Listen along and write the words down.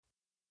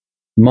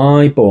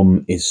My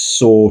bum is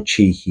so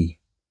cheeky.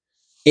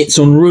 It's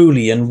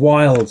unruly and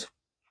wild.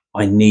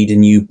 I need a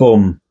new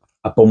bum,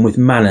 a bum with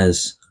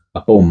manners,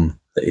 a bum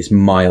that is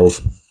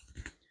mild.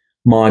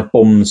 My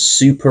bum's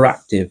super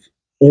active,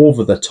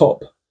 over the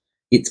top.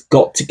 It's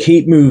got to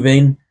keep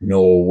moving,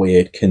 no way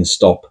it can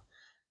stop.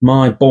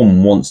 My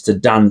bum wants to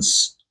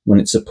dance when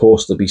it's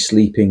supposed to be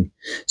sleeping,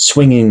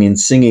 swinging and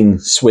singing,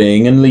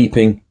 swaying and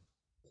leaping,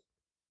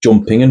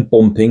 jumping and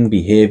bumping,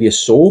 behaviour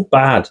so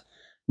bad.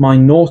 My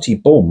naughty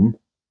bum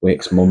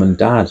wakes mum and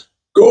dad.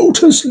 Go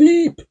to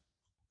sleep!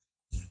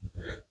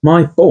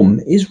 My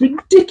bum is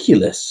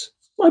ridiculous.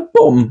 My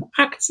bum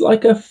acts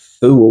like a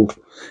fool.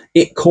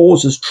 It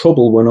causes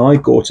trouble when I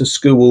go to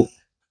school.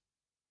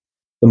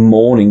 The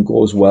morning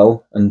goes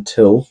well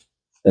until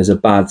there's a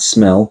bad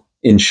smell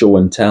in show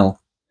and tell.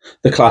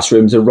 The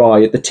classroom's a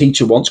riot, the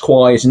teacher wants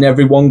quiet, and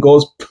everyone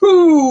goes,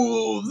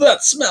 "Pooh,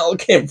 that smell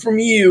came from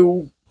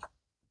you."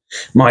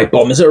 My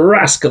bum is a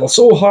rascal,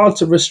 so hard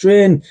to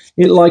restrain.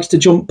 It likes to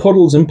jump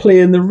puddles and play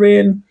in the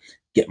rain.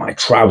 Get my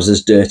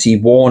trousers dirty,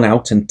 worn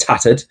out and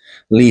tattered,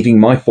 leaving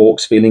my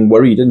folks feeling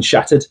worried and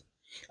shattered.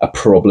 A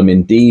problem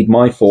indeed.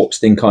 My folks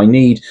think I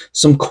need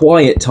some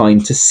quiet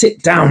time to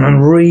sit down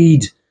and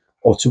read,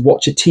 or to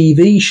watch a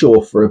TV show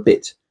for a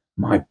bit.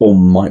 My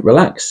bum might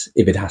relax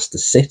if it has to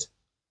sit.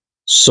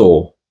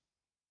 So,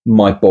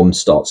 my bum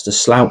starts to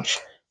slouch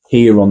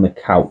here on the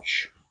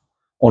couch,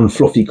 on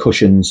fluffy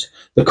cushions,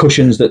 the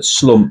cushions that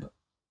slump,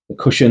 the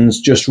cushions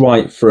just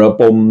right for a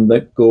bum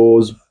that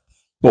goes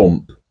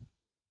bump.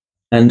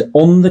 And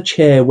on the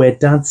chair where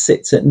Dad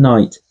sits at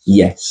night,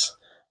 yes,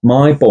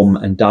 my bum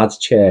and Dad's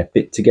chair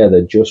fit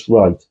together just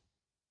right.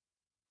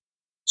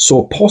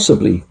 So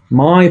possibly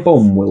my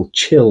bum will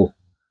chill.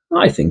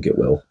 I think it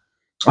will.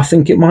 I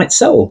think it might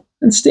settle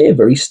and stay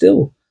very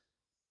still.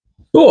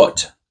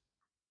 But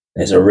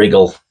there's a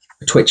wriggle,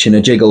 a twitch and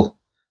a jiggle.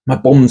 My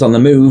bum's on the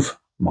move.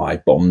 My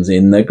bum's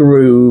in the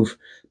groove.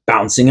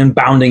 Bouncing and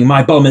bounding,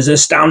 my bum is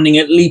astounding.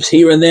 It leaps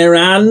here and there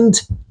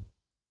and...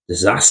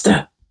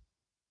 disaster.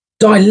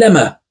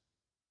 Dilemma.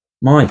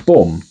 My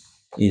bum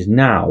is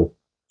now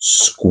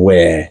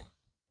square.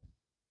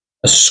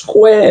 A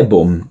square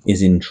bum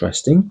is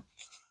interesting.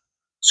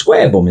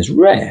 Square bum is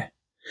rare.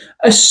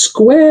 A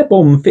square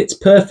bum fits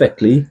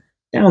perfectly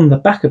down the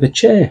back of a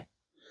chair.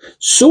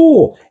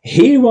 So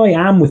here I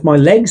am with my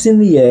legs in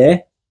the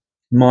air.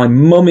 My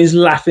mum is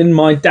laughing,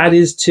 my dad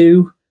is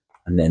too.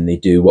 And then they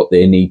do what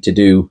they need to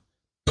do.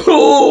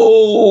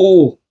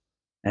 Pull!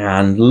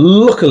 And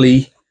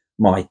luckily,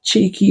 my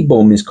cheeky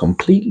bum is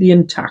completely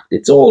intact.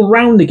 It's all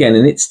round again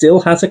and it still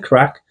has a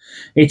crack.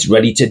 It's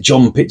ready to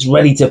jump, it's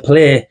ready to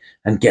play.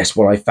 And guess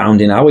what I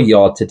found in our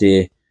yard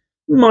today?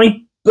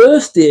 My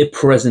birthday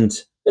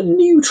present, a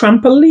new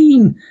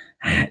trampoline.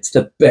 It's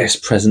the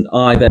best present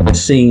I've ever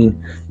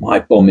seen. My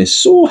bum is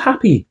so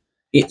happy.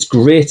 It's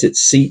great at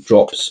seat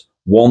drops.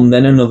 One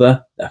then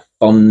another, the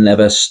fun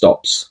never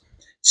stops.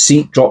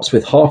 Seat drops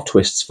with half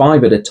twists,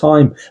 5 at a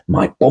time.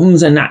 My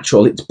bum's a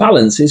natural, its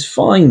balance is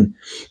fine.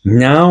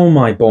 Now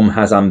my bum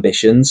has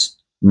ambitions.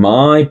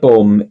 My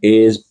bum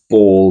is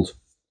bold.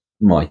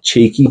 My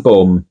cheeky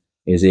bum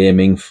is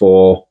aiming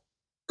for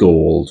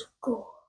gold.